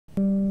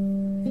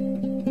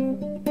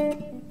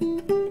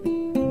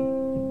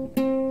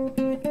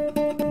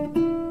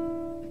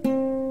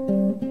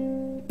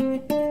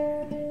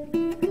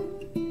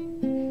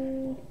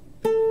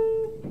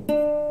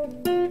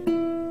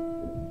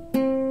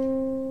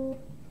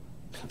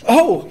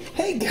Oh,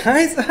 hey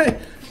guys!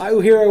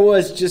 Here I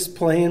was just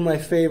playing my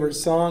favorite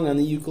song on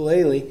the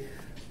ukulele.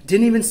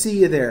 Didn't even see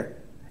you there.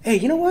 Hey,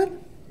 you know what?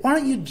 Why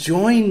don't you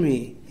join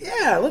me?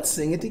 Yeah, let's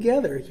sing it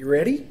together. You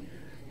ready?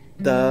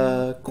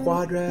 The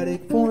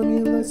quadratic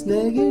formula's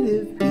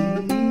negative b.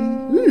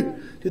 Woo.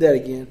 Do that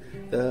again.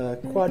 The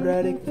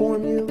quadratic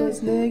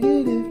formula's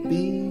negative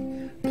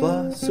b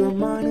plus or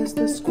minus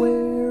the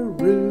square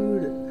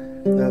root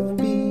of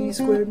b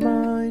squared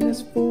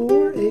minus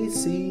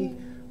 4ac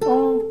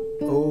all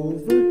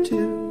over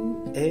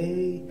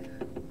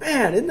 2a.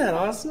 Man, isn't that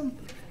awesome?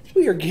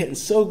 We are getting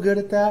so good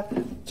at that.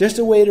 Just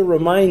a way to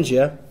remind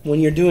you when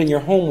you're doing your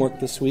homework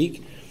this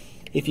week,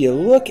 if you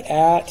look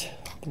at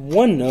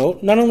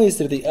OneNote, not only is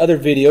there the other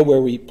video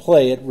where we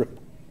play it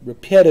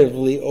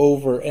repetitively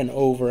over and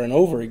over and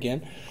over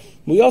again,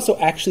 we also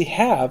actually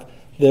have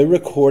the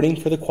recording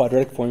for the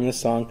quadratic formula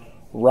song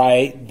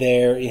right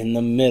there in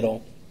the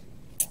middle.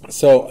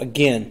 So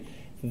again,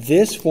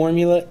 this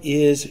formula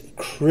is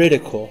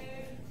critical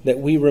that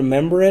we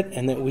remember it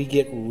and that we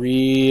get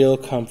real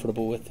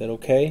comfortable with it,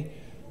 okay?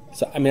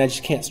 So, I mean, I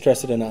just can't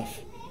stress it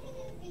enough.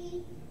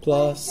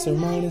 Plus or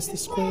minus the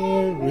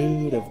square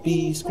root of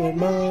b squared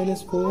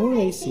minus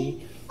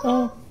 4ac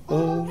all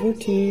over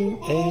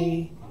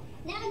 2a.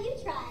 Now you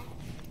try.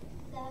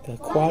 The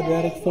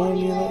quadratic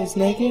formula is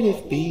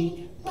negative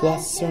b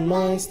plus or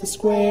minus the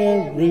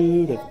square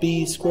root of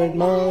b squared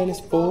minus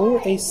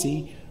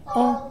 4ac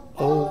all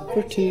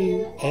over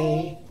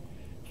 2a.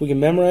 If we can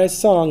memorize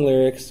song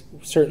lyrics,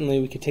 certainly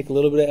we could take a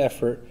little bit of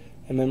effort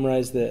and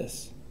memorize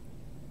this.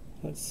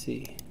 Let's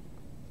see.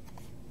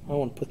 I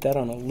want to put that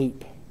on a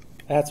loop.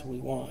 That's what we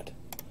want.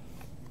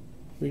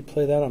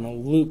 Replay that on a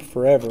loop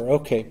forever.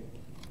 Okay.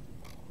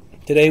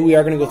 Today we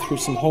are going to go through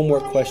some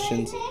homework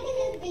questions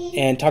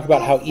and talk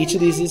about how each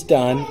of these is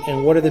done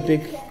and what are the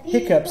big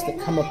hiccups that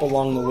come up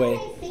along the way.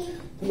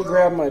 Let me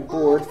grab my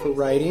board for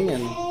writing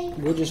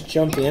and we'll just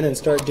jump in and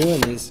start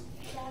doing these.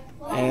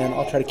 And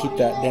I'll try to keep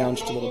that down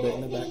just a little bit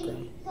in the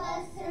background.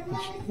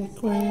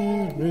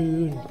 Square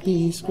root of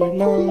b squared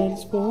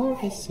minus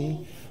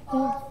 4ac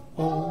all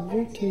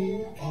over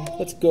 2a.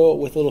 Let's go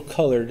with a little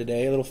color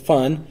today, a little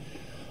fun.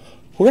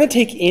 We're going to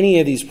take any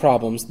of these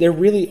problems. They're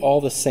really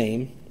all the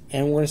same,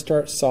 and we're going to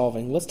start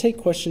solving. Let's take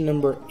question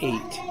number 8.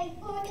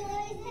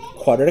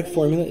 Quadratic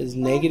formula is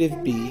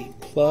negative b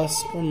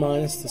plus or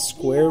minus the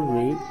square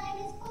root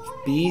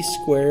of b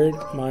squared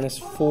minus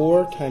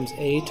 4 times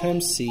a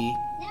times c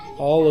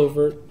all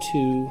over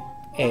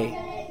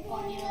 2a.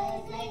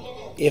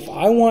 If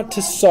I want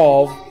to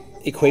solve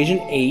equation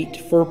 8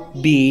 for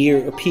b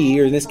or p,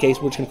 or in this case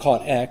we're just going to call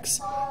it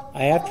x,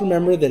 I have to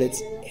remember that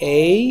it's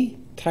a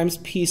times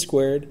p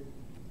squared,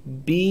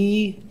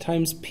 b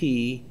times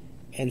p,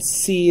 and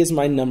c is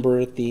my number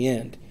at the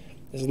end.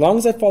 As long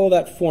as I follow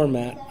that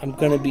format, I'm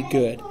going to be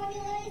good.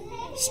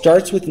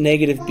 Starts with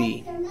negative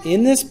b.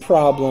 In this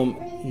problem,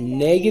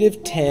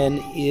 negative 10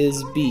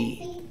 is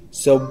b.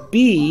 So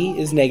b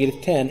is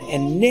negative 10,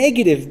 and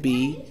negative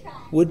b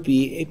would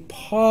be a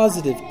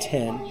positive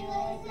 10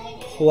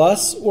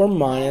 plus or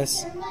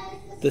minus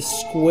the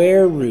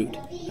square root.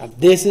 Now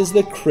this is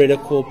the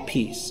critical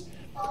piece.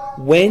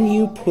 When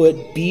you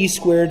put b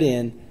squared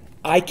in,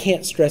 I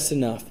can't stress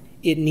enough,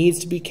 it needs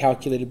to be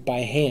calculated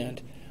by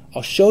hand.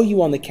 I'll show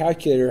you on the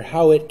calculator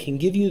how it can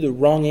give you the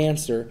wrong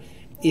answer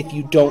if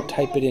you don't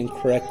type it in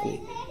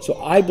correctly.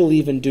 So I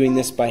believe in doing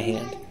this by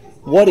hand.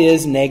 What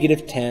is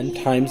negative 10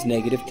 times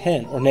negative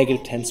 10, or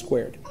negative 10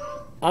 squared?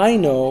 I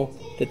know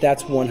that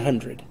that's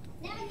 100.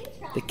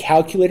 The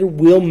calculator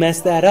will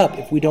mess that up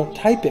if we don't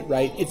type it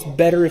right. It's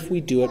better if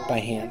we do it by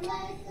hand.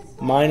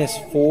 Minus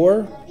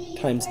 4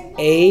 times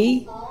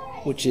a,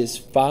 which is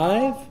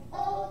 5,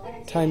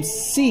 times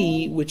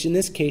c, which in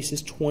this case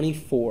is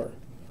 24.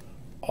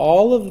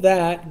 All of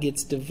that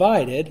gets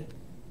divided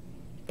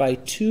by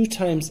 2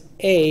 times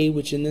a,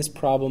 which in this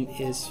problem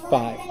is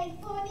 5.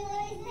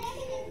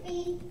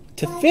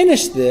 To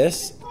finish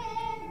this,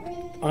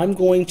 I'm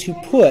going to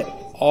put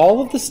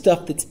all of the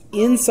stuff that's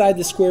inside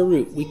the square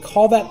root, we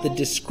call that the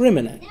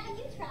discriminant,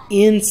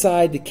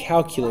 inside the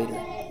calculator.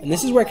 And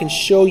this is where I can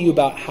show you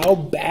about how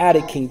bad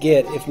it can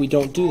get if we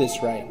don't do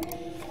this right.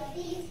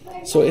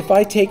 So if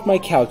I take my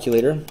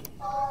calculator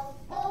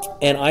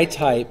and I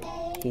type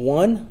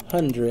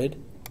 100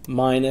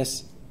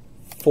 minus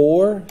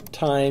 4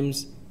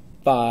 times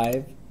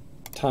 5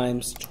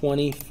 times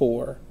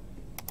 24,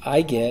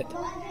 I get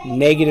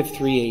negative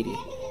 380.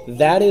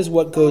 That is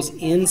what goes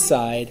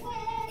inside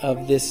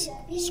of this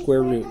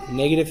square root,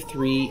 negative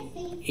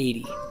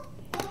 380.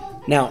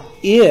 Now,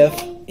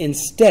 if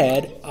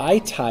instead I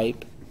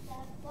type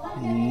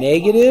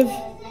negative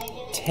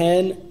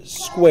 10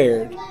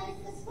 squared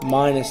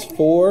minus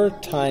 4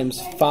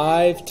 times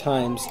 5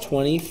 times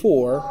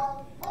 24,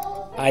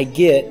 I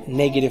get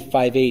negative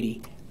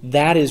 580.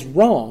 That is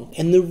wrong.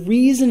 And the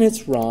reason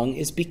it's wrong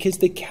is because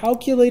the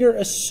calculator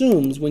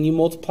assumes when you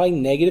multiply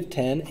negative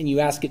 10 and you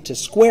ask it to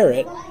square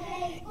it,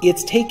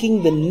 it's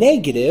taking the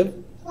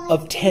negative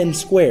of 10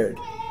 squared.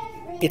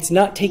 It's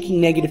not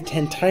taking negative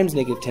 10 times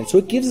negative 10. So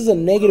it gives us a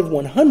negative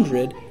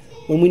 100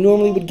 when we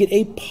normally would get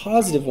a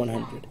positive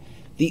 100.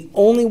 The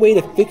only way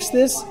to fix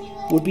this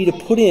would be to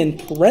put in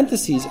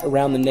parentheses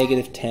around the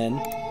negative 10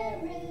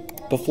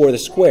 before the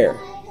square.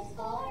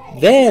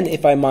 Then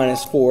if I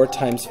minus 4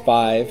 times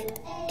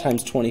 5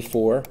 times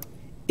 24,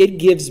 it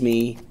gives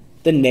me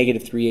the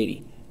negative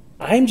 380.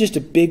 I'm just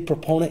a big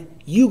proponent.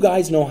 You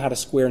guys know how to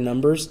square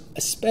numbers,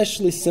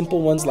 especially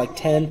simple ones like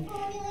 10.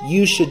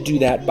 You should do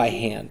that by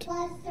hand.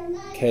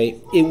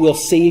 Okay? It will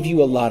save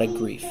you a lot of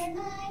grief.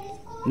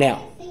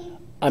 Now,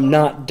 I'm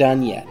not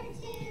done yet.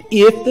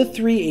 If the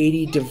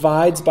 380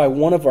 divides by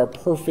one of our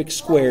perfect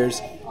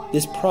squares,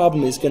 this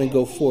problem is going to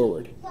go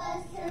forward.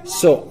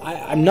 So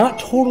I'm not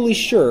totally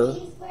sure.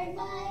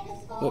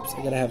 Whoops,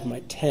 I got to have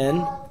my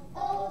 10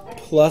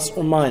 plus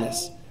or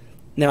minus.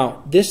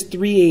 Now, this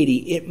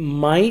 380, it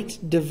might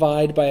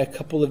divide by a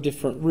couple of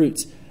different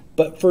roots,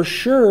 but for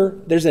sure,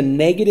 there's a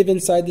negative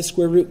inside the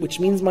square root, which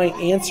means my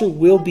answer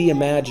will be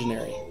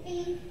imaginary.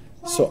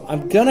 So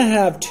I'm going to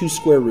have two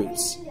square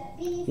roots.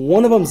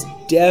 One of them's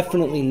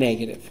definitely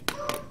negative.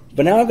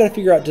 But now I've got to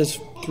figure out, does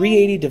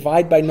 380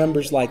 divide by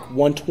numbers like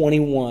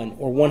 121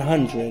 or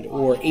 100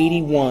 or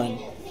 81?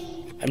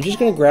 I'm just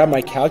going to grab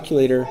my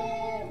calculator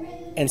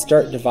and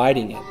start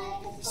dividing it.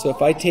 So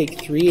if I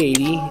take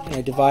 380 and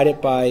I divide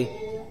it by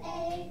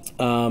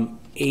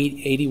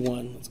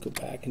 81, let's go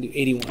back and do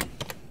 81.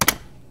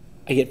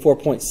 I get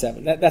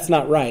 4.7. That's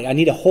not right. I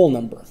need a whole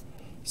number.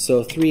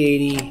 So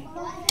 380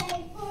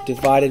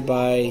 divided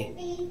by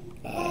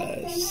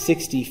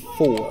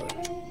 64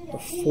 or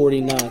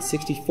 49.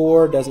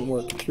 64 doesn't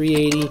work.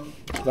 380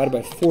 divided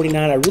by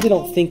 49. I really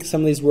don't think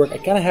some of these work. I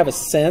kind of have a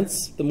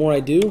sense the more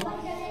I do.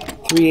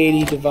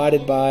 380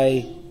 divided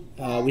by,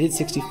 we did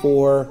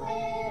 64.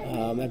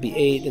 That'd be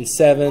 8 and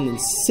 7 and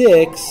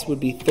 6 would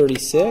be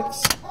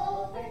 36.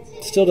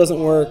 Still doesn't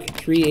work.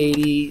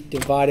 380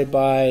 divided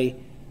by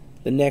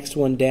the next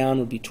one down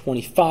would be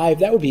 25.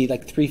 That would be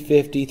like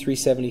 350,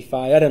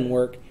 375. That doesn't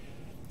work.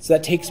 So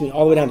that takes me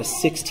all the way down to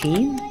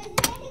 16.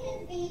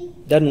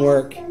 Doesn't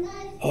work.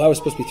 Oh, that was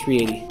supposed to be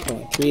 380.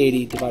 Hold on.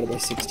 380 divided by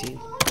 16.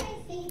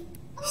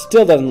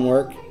 Still doesn't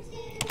work.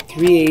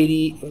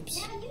 380,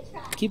 oops.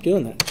 Keep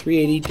doing that.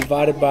 380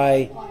 divided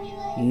by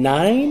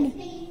 9?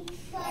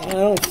 I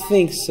don't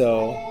think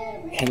so.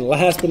 And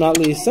last but not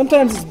least,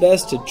 sometimes it's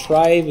best to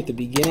try with the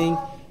beginning.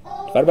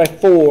 Divided by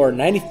 4,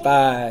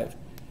 95.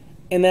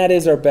 And that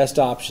is our best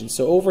option.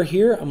 So over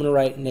here, I'm going to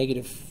write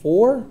negative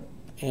 4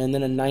 and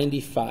then a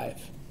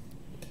 95.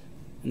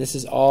 And this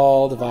is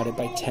all divided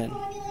by 10.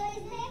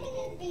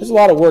 There's a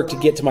lot of work to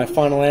get to my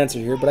final answer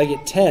here, but I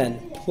get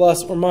 10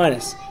 plus or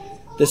minus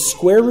the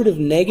square root of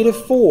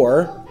negative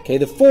 4. Okay,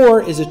 the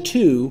 4 is a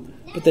 2,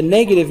 but the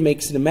negative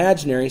makes it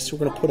imaginary, so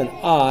we're going to put an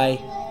I.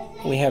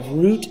 And we have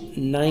root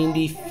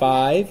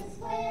 95,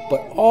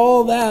 but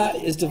all that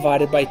is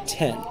divided by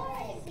 10.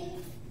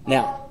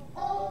 Now,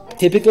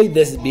 typically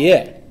this would be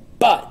it.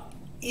 But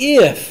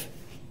if,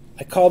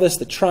 I call this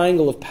the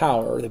triangle of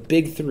power, or the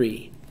big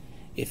 3,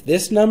 if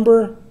this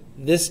number,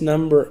 and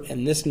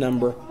this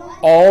number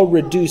all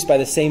reduce by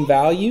the same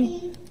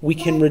value, we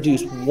can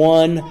reduce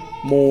one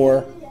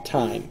more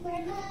time.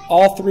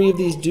 All 3 of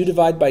these do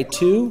divide by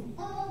 2,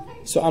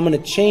 so I'm going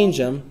to change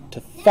them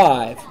to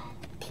 5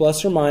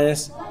 plus or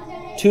minus.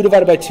 2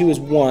 divided by 2 is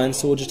 1,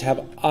 so we'll just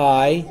have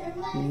I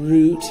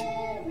root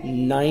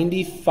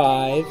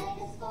 95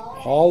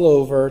 all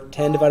over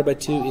 10 divided by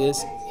 2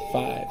 is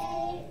 5.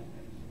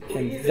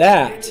 And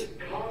that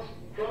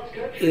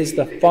is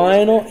the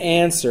final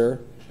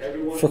answer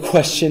for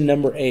question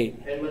number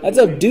 8. That's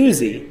a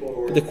doozy.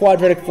 But the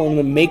quadratic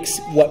formula makes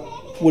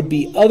what would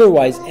be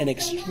otherwise an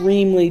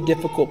extremely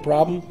difficult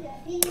problem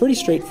pretty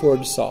straightforward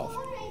to solve.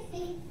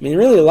 I mean,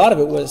 really a lot of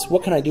it was,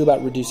 what can I do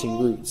about reducing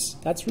roots?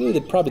 That's really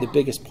probably the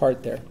biggest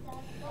part there.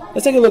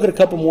 Let's take a look at a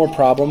couple more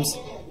problems.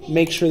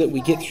 Make sure that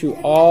we get through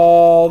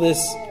all this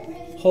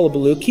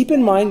hullabaloo. Keep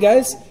in mind,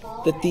 guys,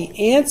 that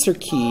the answer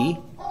key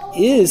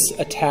is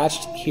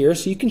attached here,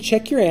 so you can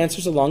check your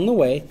answers along the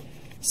way.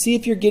 See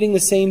if you're getting the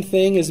same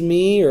thing as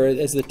me or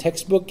as the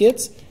textbook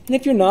gets. And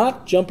if you're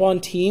not, jump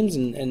on Teams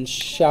and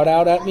shout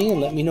out at me and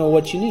let me know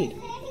what you need.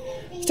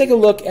 Let's take a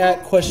look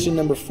at question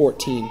number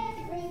 14.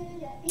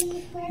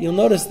 You'll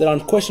notice that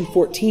on question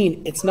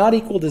 14, it's not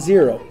equal to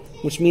 0,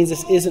 which means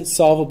this isn't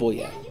solvable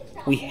yet.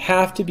 We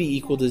have to be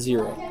equal to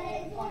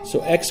 0. So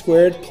x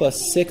squared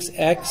plus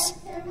 6x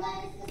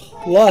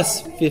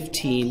plus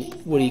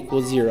 15 would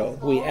equal 0.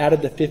 We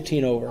added the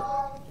 15 over.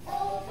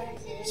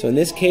 So in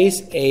this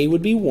case, A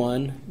would be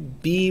 1,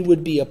 B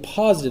would be a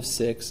positive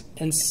 6,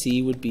 and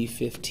C would be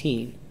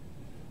 15.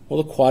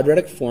 Well, the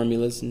quadratic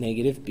formula is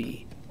negative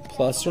b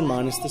plus or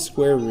minus the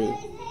square root.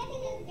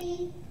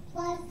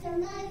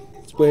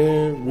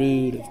 Square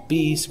root of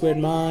b squared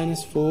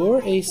minus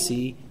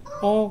 4ac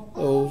all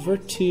over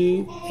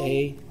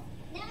 2a.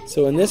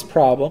 So in this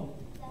problem,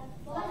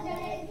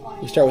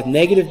 we start with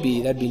negative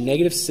b, that'd be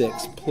negative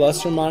 6,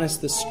 plus or minus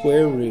the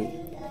square root.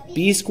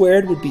 B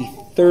squared would be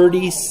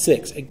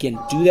 36. Again,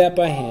 do that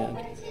by hand.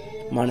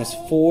 Minus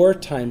 4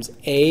 times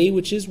a,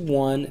 which is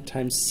 1,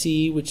 times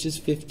c, which is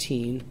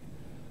 15,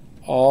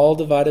 all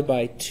divided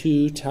by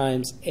 2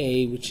 times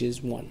a, which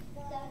is 1.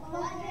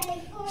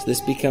 So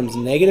this becomes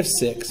negative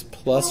 6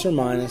 plus or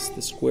minus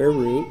the square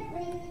root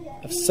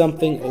of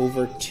something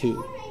over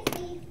 2.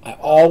 I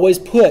always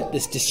put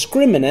this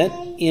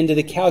discriminant into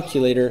the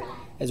calculator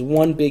as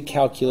one big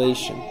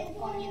calculation.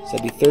 So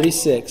that'd be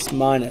 36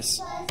 minus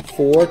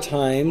 4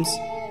 times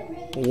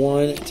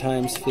 1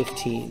 times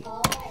 15.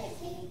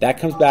 That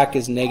comes back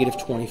as negative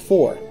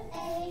 24.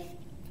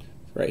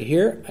 Right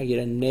here, I get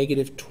a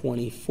negative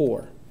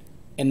 24.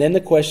 And then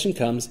the question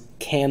comes,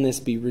 can this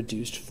be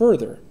reduced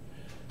further?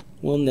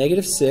 Well,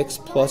 negative 6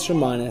 plus or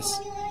minus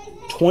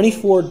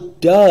 24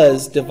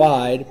 does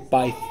divide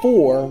by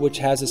 4, which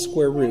has a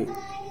square root.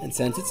 And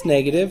since it's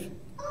negative,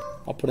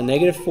 I'll put a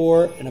negative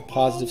 4 and a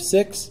positive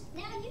 6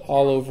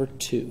 all over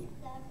 2.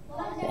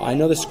 Well, I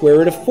know the square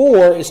root of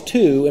 4 is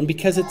 2, and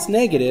because it's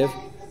negative,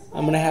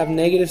 I'm going to have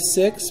negative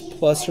 6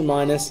 plus or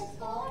minus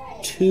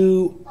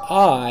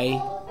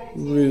 2i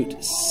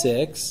root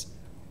 6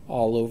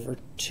 all over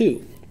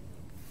 2.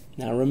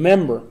 Now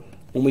remember,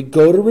 when we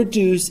go to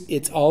reduce,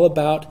 it's all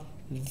about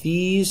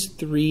these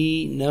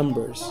three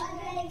numbers.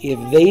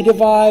 If they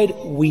divide,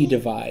 we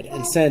divide.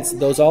 And since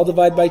those all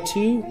divide by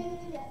 2,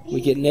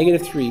 we get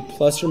negative 3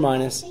 plus or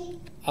minus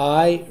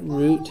I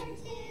root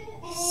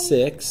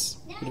 6.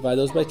 We divide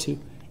those by 2.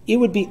 It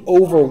would be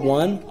over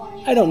 1.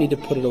 I don't need to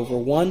put it over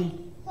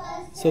 1.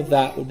 So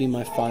that would be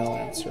my final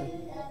answer.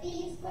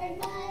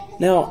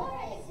 Now,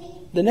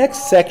 the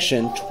next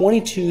section,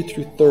 22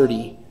 through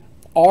 30,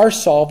 are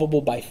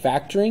solvable by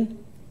factoring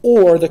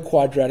or the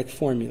quadratic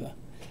formula.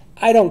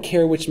 I don't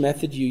care which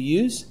method you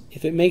use.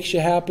 If it makes you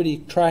happy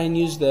to try and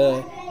use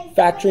the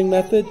factoring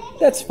method,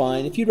 that's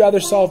fine. If you'd rather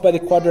solve by the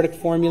quadratic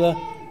formula,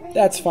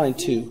 that's fine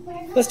too.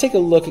 Let's take a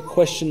look at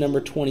question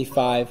number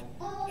 25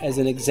 as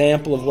an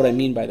example of what I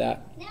mean by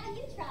that.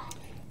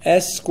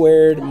 S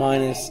squared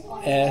minus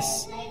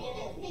S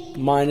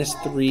minus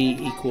 3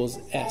 equals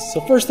S. So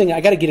first thing, I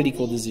got to get it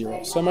equal to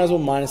 0. So I might as well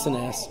minus an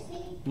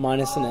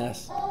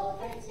S.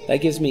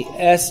 That gives me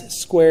S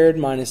squared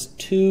minus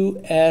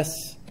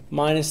 2S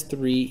minus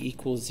 3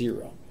 equals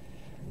 0.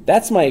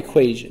 That's my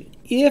equation.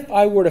 If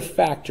I were to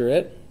factor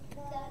it,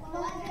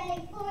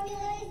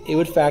 it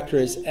would factor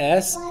as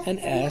S and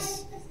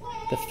S.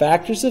 The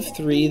factors of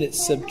 3 that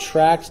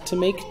subtract to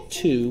make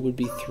 2 would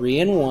be 3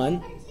 and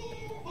 1.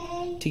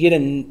 To get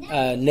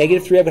a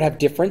negative 3, I would have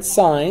different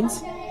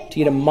signs. To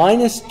get a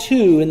minus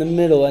 2 in the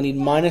middle, I need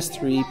minus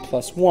 3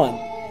 plus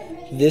 1.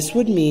 This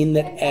would mean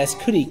that S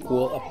could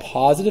equal a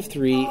positive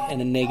 3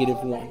 and a negative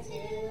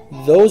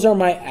 1. Those are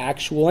my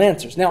actual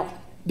answers. Now,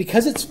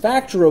 because it's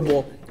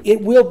factorable,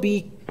 it will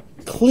be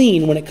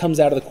clean when it comes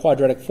out of the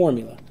quadratic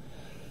formula.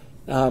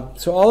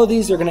 So all of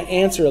these are going to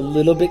answer a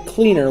little bit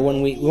cleaner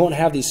when we won't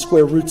have these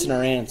square roots in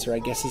our answer, I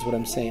guess is what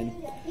I'm saying.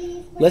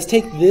 Let's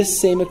take this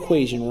same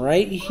equation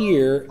right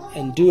here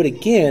and do it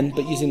again,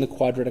 but using the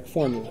quadratic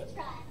formula.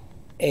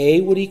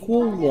 A would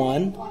equal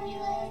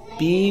 1,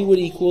 B would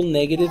equal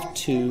negative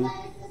 2,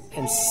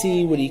 and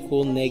C would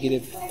equal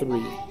negative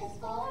 3.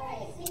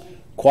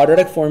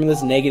 Quadratic formula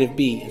is negative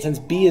b, and since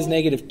b is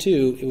negative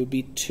 2, it would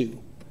be 2.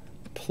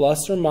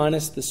 Plus or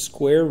minus the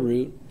square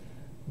root,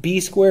 b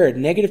squared,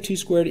 negative 2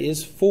 squared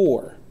is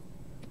 4,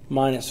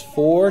 minus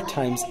 4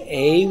 times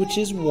a, which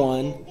is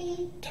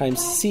 1,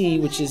 times c,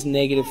 which is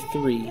negative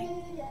 3.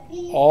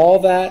 All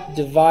that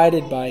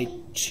divided by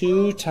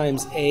 2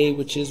 times a,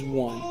 which is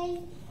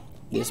 1.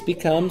 This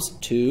becomes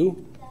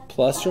 2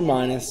 plus or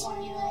minus.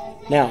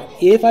 Now,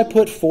 if I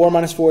put 4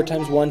 minus 4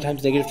 times 1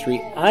 times negative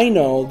 3, I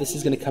know this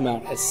is going to come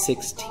out as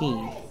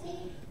 16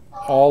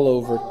 all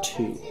over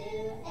 2.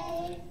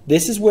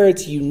 This is where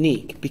it's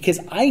unique, because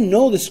I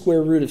know the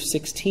square root of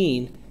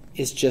 16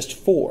 is just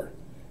 4.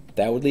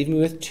 That would leave me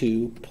with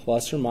 2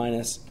 plus or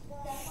minus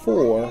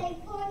 4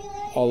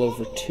 all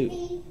over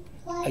 2.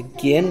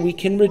 Again, we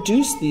can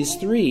reduce these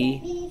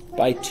 3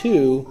 by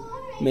 2,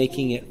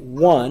 making it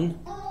 1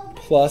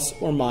 plus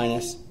or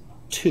minus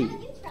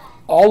 2.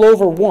 All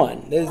over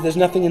 1. There's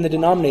nothing in the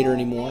denominator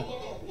anymore.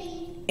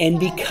 And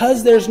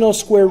because there's no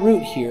square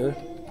root here,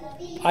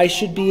 I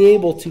should be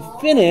able to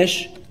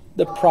finish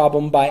the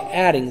problem by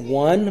adding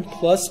 1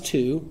 plus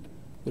 2,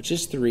 which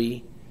is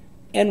 3,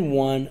 and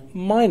 1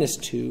 minus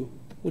 2,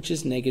 which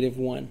is negative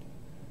 1.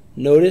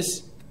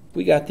 Notice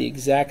we got the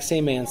exact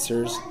same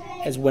answers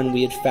as when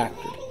we had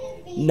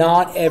factored.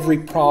 Not every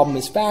problem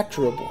is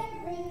factorable.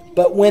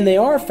 But when they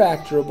are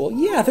factorable,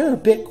 yeah, they're a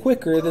bit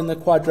quicker than the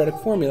quadratic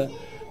formula.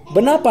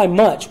 But not by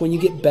much when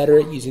you get better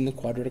at using the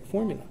quadratic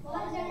formula.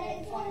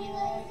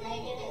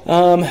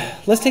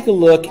 Let's take a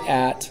look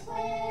at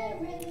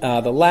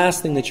the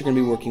last thing that you're going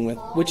to be working with,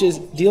 which is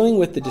dealing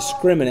with the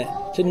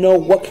discriminant to know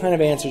what kind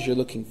of answers you're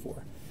looking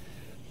for.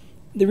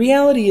 The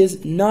reality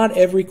is not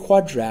every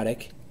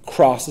quadratic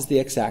crosses the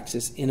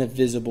x-axis in a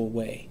visible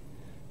way.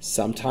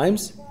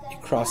 Sometimes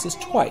it crosses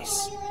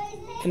twice,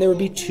 and there would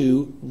be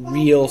 2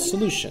 real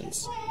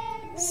solutions.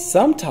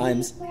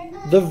 Sometimes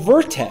the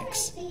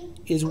vertex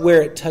is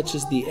where it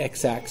touches the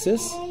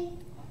x-axis,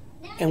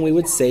 and we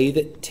would say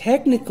that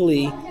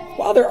technically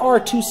while there are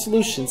two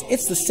solutions,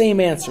 it's the same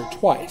answer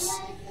twice.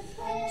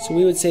 So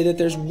we would say that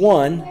there's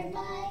one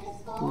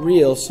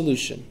real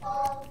solution,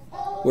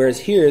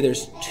 whereas here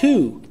there's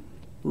two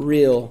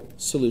real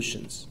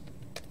solutions.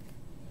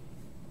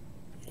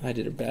 I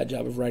did a bad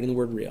job of writing the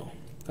word real.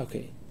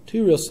 Okay,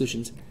 two real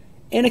solutions.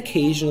 And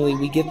occasionally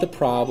we get the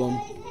problem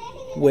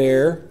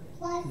where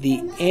the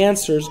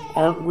answers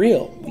aren't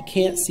real. We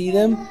can't see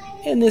them,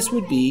 and this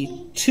would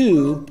be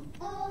two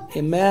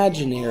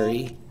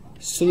imaginary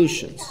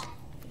solutions.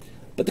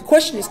 But the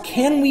question is,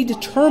 can we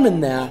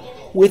determine that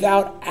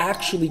without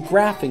actually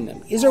graphing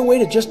them? Is there a way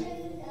to just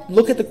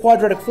look at the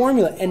quadratic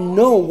formula and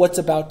know what's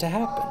about to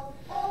happen?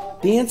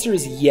 The answer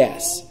is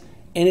yes,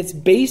 and it's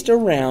based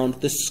around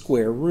the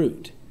square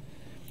root.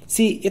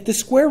 See, if the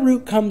square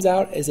root comes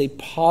out as a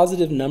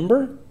positive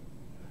number,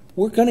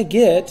 we're going to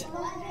get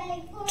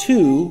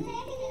two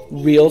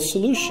real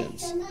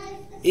solutions.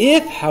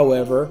 If,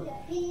 however,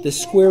 the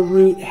square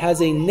root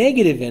has a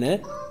negative in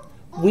it,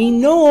 we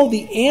know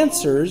the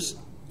answers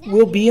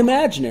will be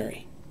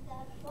imaginary.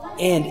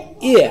 And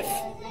if,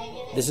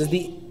 this is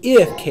the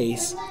if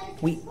case,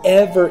 we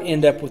ever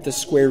end up with the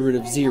square root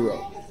of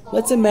 0.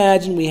 Let's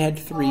imagine we had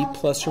 3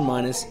 plus or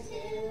minus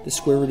the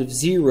square root of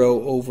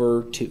 0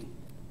 over 2.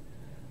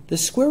 The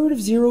square root of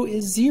 0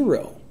 is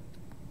 0,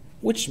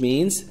 which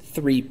means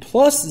 3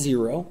 plus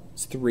 0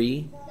 is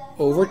 3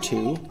 over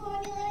 2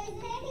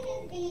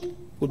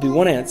 would be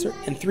one answer,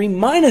 and 3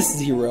 minus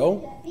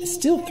 0 is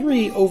still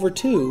 3 over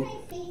 2.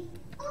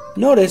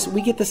 Notice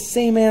we get the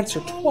same answer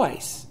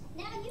twice.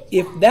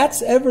 If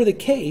that's ever the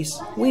case,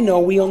 we know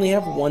we only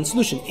have one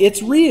solution.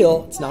 It's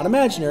real, it's not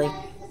imaginary,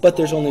 but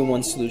there's only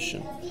one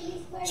solution.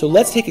 So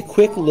let's take a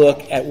quick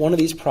look at one of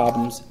these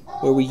problems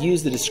where we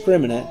use the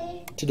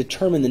discriminant to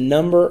determine the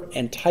number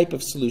and type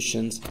of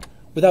solutions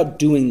without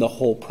doing the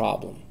whole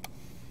problem.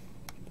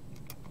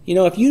 You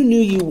know, if you knew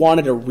you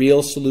wanted a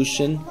real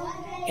solution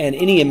and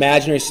any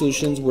imaginary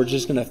solutions we're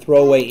just going to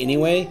throw away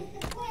anyway,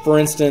 for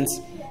instance,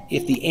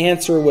 if the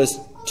answer was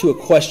to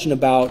a question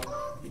about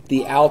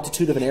the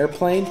altitude of an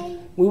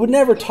airplane, we would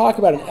never talk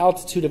about an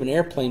altitude of an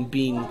airplane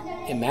being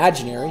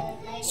imaginary,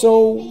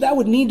 so that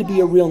would need to be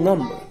a real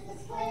number.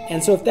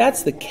 And so if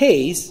that's the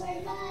case,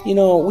 you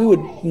know, we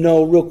would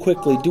know real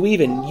quickly, do we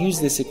even use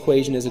this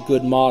equation as a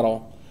good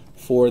model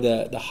for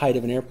the height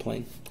of an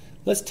airplane?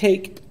 Let's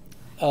take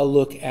a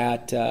look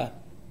at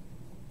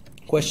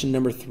question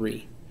number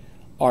 3.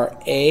 Our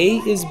A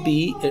is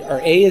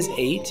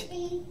 8,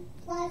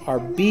 our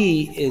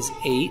B is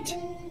 8,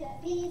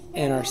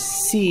 and our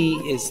C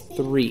is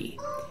 3.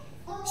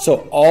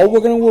 So all we're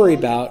going to worry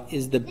about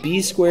is the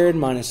b squared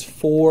minus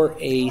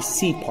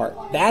 4ac part.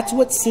 That's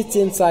what sits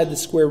inside the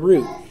square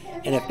root.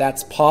 And if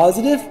that's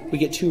positive, we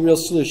get two real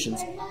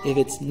solutions. If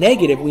it's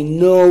negative, we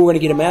know we're going to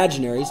get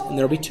imaginaries, and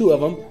there will be two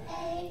of them.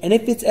 And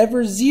if it's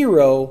ever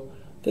 0,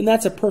 then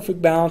that's a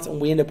perfect balance,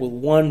 and we end up with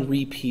one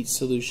repeat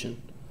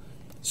solution.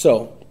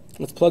 So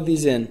let's plug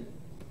these in.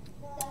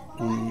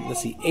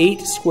 Let's see, 8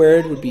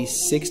 squared would be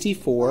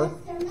 64,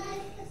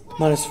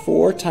 minus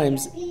 4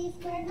 times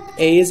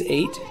A is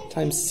 8,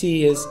 times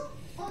C is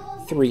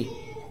 3.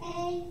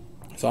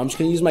 So I'm just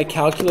going to use my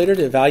calculator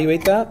to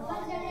evaluate that.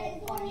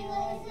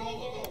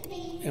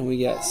 And we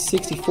get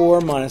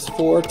 64 minus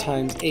 4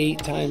 times 8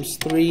 times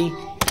 3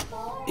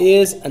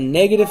 is a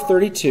negative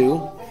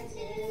 32.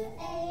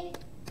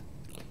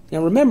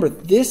 Now remember,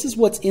 this is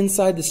what's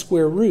inside the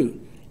square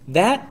root.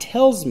 That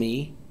tells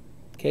me,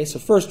 okay, so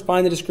first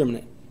find the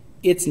discriminant.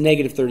 It's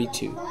negative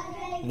 32.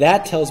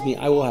 That tells me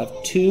I will have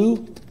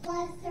two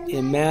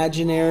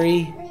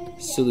imaginary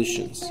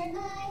solutions.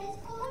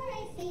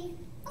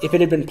 If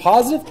it had been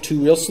positive,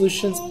 two real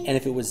solutions, and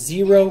if it was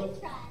 0,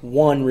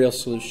 one real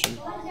solution.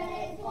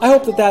 I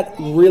hope that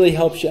really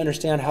helps you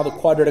understand how the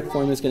quadratic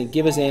formula is going to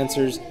give us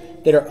answers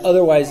that are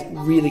otherwise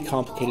really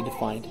complicated to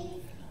find.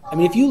 I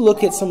mean, if you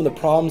look at some of the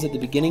problems at the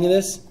beginning of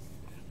this,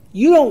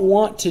 you don't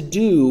want to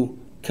do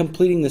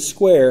completing the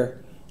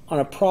square on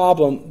a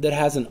problem that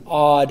has an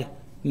odd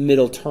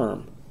middle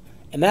term.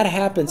 And that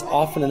happens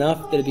often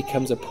enough that it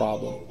becomes a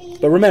problem.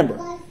 But remember,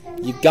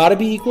 you've got to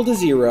be equal to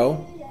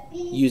 0,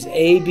 use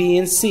A, B,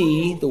 and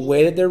C the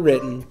way that they're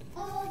written,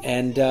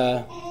 and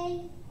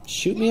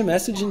shoot me a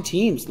message in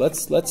Teams.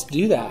 Let's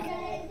do that.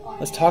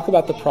 Let's talk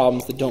about the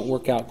problems that don't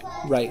work out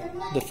right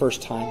the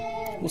first time.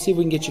 We'll see if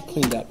we can get you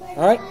cleaned up.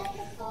 All right?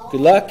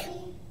 Good luck.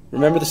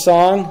 Remember the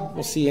song.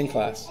 We'll see you in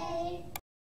class.